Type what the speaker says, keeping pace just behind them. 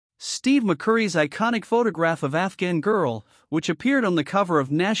Steve McCurry's iconic photograph of Afghan Girl, which appeared on the cover of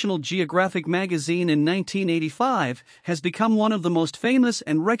National Geographic magazine in 1985, has become one of the most famous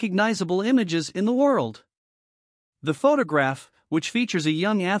and recognizable images in the world. The photograph, which features a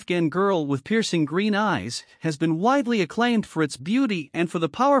young Afghan girl with piercing green eyes, has been widely acclaimed for its beauty and for the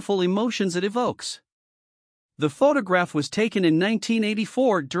powerful emotions it evokes. The photograph was taken in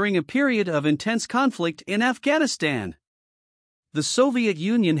 1984 during a period of intense conflict in Afghanistan. The Soviet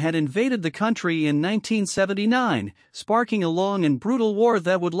Union had invaded the country in 1979, sparking a long and brutal war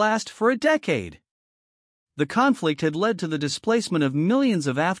that would last for a decade. The conflict had led to the displacement of millions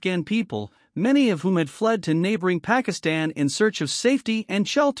of Afghan people, many of whom had fled to neighboring Pakistan in search of safety and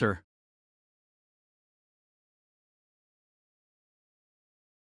shelter.